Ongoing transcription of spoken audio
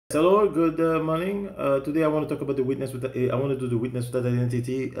Hello, good morning. Today I want to talk about the witness with I want to do the witness without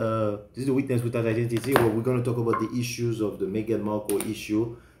identity. This is the witness without identity, where we're going to talk about the issues of the Meghan Markle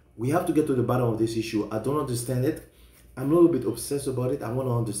issue. We have to get to the bottom of this issue. I don't understand it. I'm a little bit obsessed about it. I want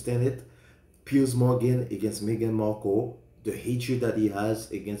to understand it. Piers Morgan against Meghan Markle, the hatred that he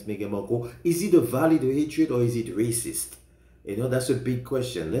has against Meghan Markle. Is it a valid hatred or is it racist? That's a big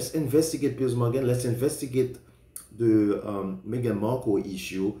question. Let's investigate Piers Morgan. Let's investigate the Meghan Markle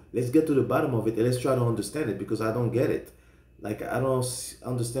issue. Let's get to the bottom of it and let's try to understand it, because I don't get it. Like, I don't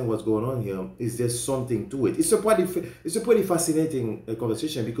understand what's going on here. Is there something to it? It's a pretty fascinating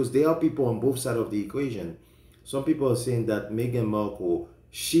conversation, because there are people on both sides of the equation. Some people are saying that Meghan Markle,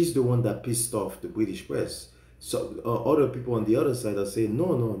 she's the one that pissed off the British press. So other people on the other side are saying,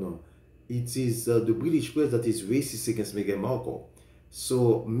 no, no, no. It is the British press that is racist against Meghan Markle.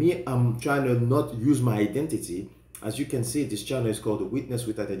 So me, I'm trying to not use my identity. As you can see, this channel is called The Witness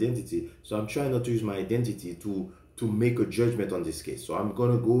Without Identity. So I'm trying not to use my identity to make a judgment on this case. So I'm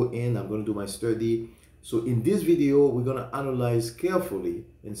going to go in, I'm going to do my study. So in this video, we're going to analyze carefully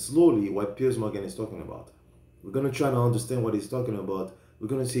and slowly what Piers Morgan is talking about. We're going to try to understand what he's talking about. We're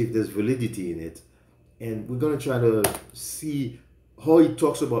going to see if there's validity in it. And we're going to try to see how he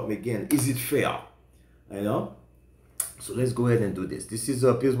talks about Meghan. Is it fair? So let's go ahead and do this. This is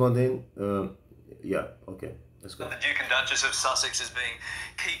Piers Morgan. Yeah, okay. Let's go. The Duke and Duchess of Sussex as being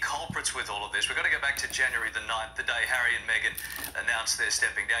key culprits with all of this. We've got to go back to January the 9th, the day Harry and Meghan announced they're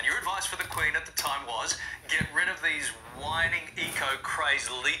stepping down. Your advice for the Queen at the time was get rid of these whining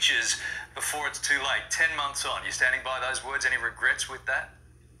eco-crazed leeches before it's too late. 10 months on. You standing by those words? Any regrets with that?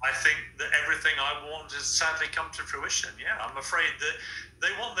 I think that everything I want has sadly come to fruition. Yeah, I'm afraid that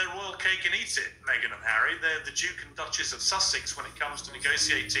they want their royal cake and eat it, Meghan and Harry. They're the Duke and Duchess of Sussex when it comes to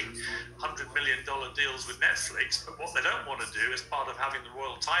negotiating $100 million deals with Netflix. But what they don't want to do, as part of having the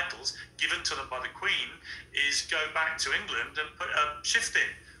royal titles given to them by the Queen, is go back to England and put a shift in,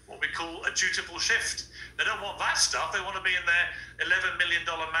 what we call a dutiful shift. They don't want that stuff. They want to be in their $11 million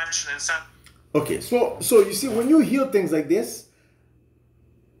mansion in San... Okay, so you see, when you hear things like this,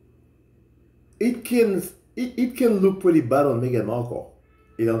 it can look pretty bad on Meghan Markle.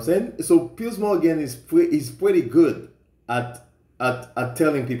 You know what I'm saying? So Piers Morgan is pretty good at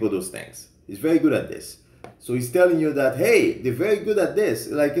telling people those things. He's very good at this. So he's telling you that, hey, they're very good at this.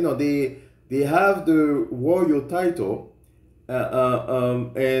 Like, they have the royal title,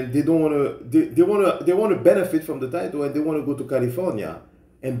 and they don't want to. They want to benefit from the title, and they want to go to California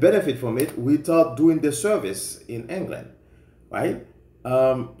and benefit from it without doing the service in England, right?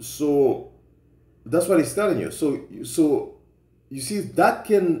 So that's what he's telling you. So you see, that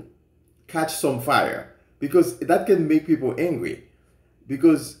can catch some fire, because that can make people angry,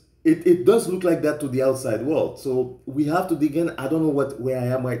 because it does look like that to the outside world. So we have to dig in. I don't know where I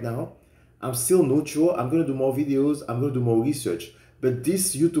am right now. I'm still not sure. I'm going to do more videos. I'm going to do more research. But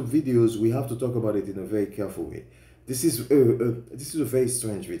these YouTube videos, we have to talk about it in a very careful way. This is a very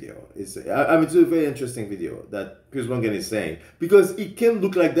strange video. It's a very interesting video that Piers Morgan is saying, because it can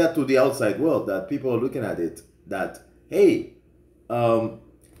look like that to the outside world, that people are looking at it that, hey,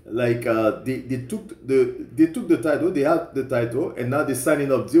 they took the title, they had the title, and now they're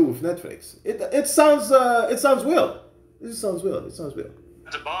signing up deal with Netflix. It sounds real. It sounds real.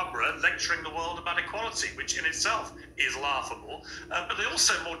 To Barbara lecturing the world about equality, which in itself is laughable, but they're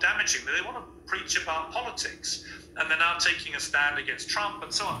also more damaging. They want to preach about politics, and they're now taking a stand against Trump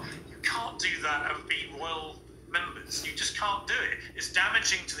and so on. You can't do that and be royal members. You just can't do it. It's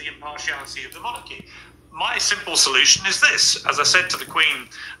damaging to the impartiality of the monarchy. My simple solution is this. As I said to the Queen,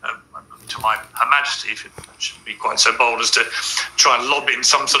 to Her Majesty, if it should be quite so bold as to try and lob in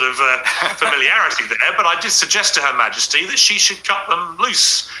some sort of familiarity there, but I did suggest to Her Majesty that she should cut them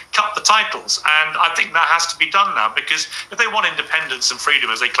loose, cut the titles. And I think that has to be done now, because if they want independence and freedom,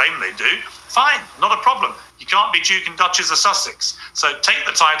 as they claim they do, fine, not a problem. You can't be Duke and Duchess of Sussex. So take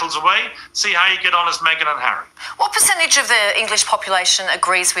the titles away, see how you get on as Meghan and Harry. What percentage of the English population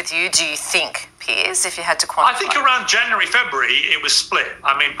agrees with you, do you think, Piers, if you had to quantify? I think around January, February, it was split.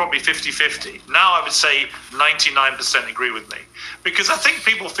 I mean, probably 50-50. Now I would say 99% agree with me. Because I think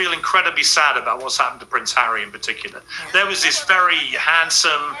people feel incredibly sad about what's happened to Prince Harry in particular. Yeah. There was this very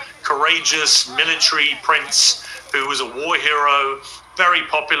handsome, courageous military prince who was a war hero, very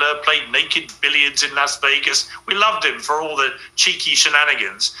popular, played naked billiards in Las Vegas. We loved him for all the cheeky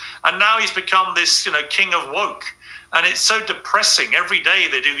shenanigans. And now he's become this, king of woke. And it's so depressing. Every day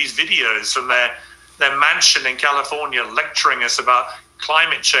they do these videos from their mansion in California lecturing us about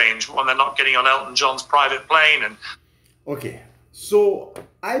climate change when they're not getting on Elton John's private plane. Okay, so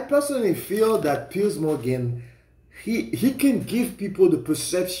I personally feel that Piers Morgan he can give people the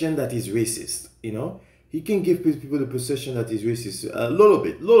perception that he's racist. You know, he can give people the perception that he's racist. A little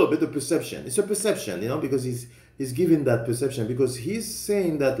bit of perception. It's a perception, you know, because he's giving that perception because he's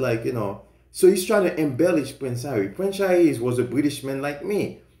saying that, like, you know, so he's trying to embellish Prince Harry. Prince Harry was a British man like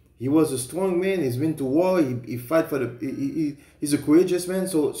me. He was a strong man. He's been to war. He fight for the. He's a courageous man.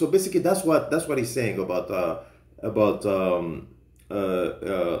 So basically, that's what he's saying about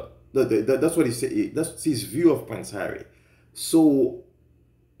that's what he said. That's his view of Prince Harry. So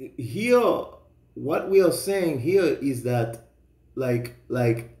here, what we are saying here is that, like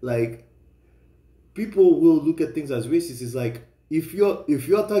people will look at things as racist. It's like if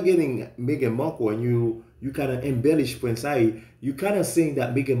you're targeting Meghan Markle and you kind of embellish Prince Harry, you kind of saying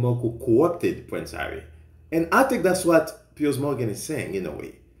that Meghan Markle co-opted Prince Harry, and I think that's what Piers Morgan is saying in a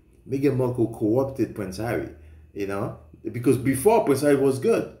way. Meghan Markle co-opted Prince Harry, you know, because before Prince Harry was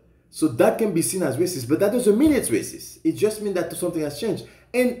good. So that can be seen as racist, but that doesn't mean it's racist. It just means that something has changed.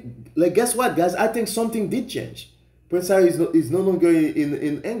 And like, guess what, guys? I think something did change. Prince Harry is no longer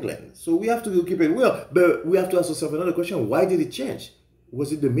in England. So we have to keep it real. But we have to ask ourselves another question. Why did it change?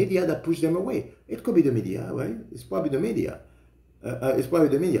 Was it the media that pushed them away? It could be the media, right? It's probably the media. It's probably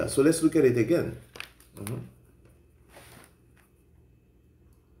the media. So let's look at it again.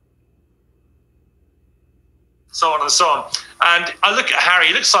 So on and so on. And I look at Harry,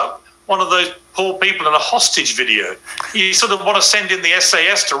 he looks like one of those poor people in a hostage video. You sort of want to send in the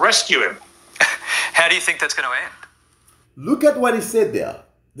SAS to rescue him. How do you think that's going to end? Look at what he said there.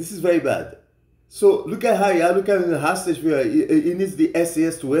 This is very bad. So look at Harry. I look at him in a hostage video. He needs the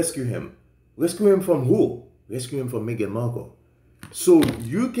SAS to rescue him. Rescue him from who? Rescue him from Meghan Markle. So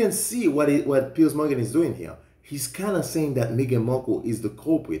you can see what Piers Morgan is doing here. He's kind of saying that Meghan Markle is the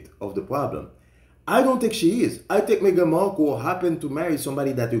culprit of the problem. I don't think she is. I think Meghan Markle happened to marry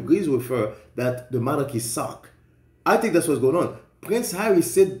somebody that agrees with her that the monarchy suck. I think that's what's going on. Prince Harry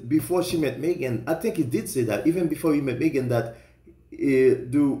said before she met Meghan, I think he did say that, even before he met Meghan, that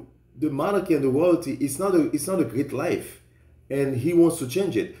the monarchy and the royalty is not a great life, and he wants to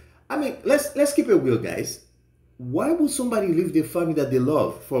change it. I mean, let's keep it real, guys. Why would somebody leave their family that they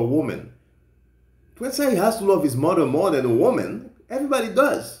love for a woman? Prince Harry has to love his mother more than a woman. Everybody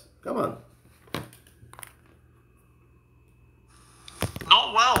does. Come on.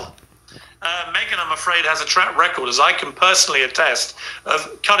 Not well. Meghan, I'm afraid, has a track record, as I can personally attest,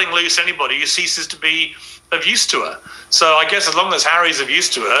 of cutting loose anybody who ceases to be of use to her. So I guess as long as Harry's of use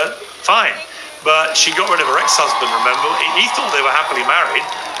to her, fine. But she got rid of her ex-husband, remember? He thought they were happily married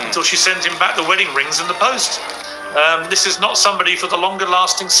until she sent him back the wedding rings in the post. This is not somebody for the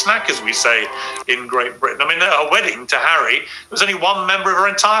longer-lasting snack, as we say in Great Britain. I mean, at her wedding to Harry, there was only one member of her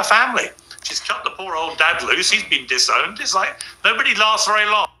entire family. She's cut the poor old dad loose. He's been disowned. It's like nobody lasts very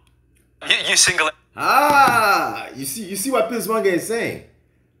long. You single out. You see what Piers Morgan is saying.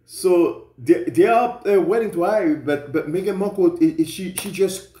 So they are wedding to Harry, but Meghan Markle, she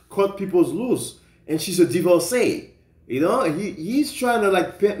just cut people's loose, and she's a divorcee. You know, he's trying to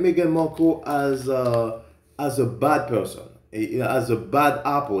like paint Meghan Markle as a bad person, as a bad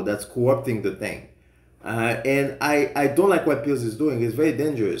apple that's co-opting the thing. And I don't like what Piers is doing. It's very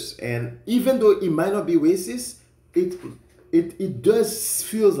dangerous. And even though it might not be racist, it does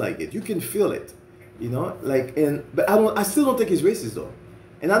feels like it. You can feel it, you know. Like, but I still don't think it's racist though.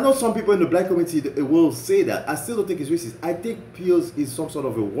 And I know some people in the black community will say that. I still don't think it's racist. I think Piers is some sort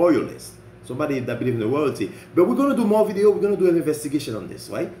of a royalist, somebody that believes in the royalty. But we're gonna do more video. We're gonna do an investigation on this,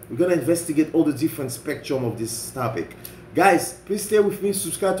 right? We're gonna investigate all the different spectrum of this topic. Guys, please stay with me.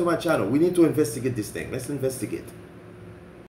 Subscribe to my channel. We need to investigate this thing. Let's investigate.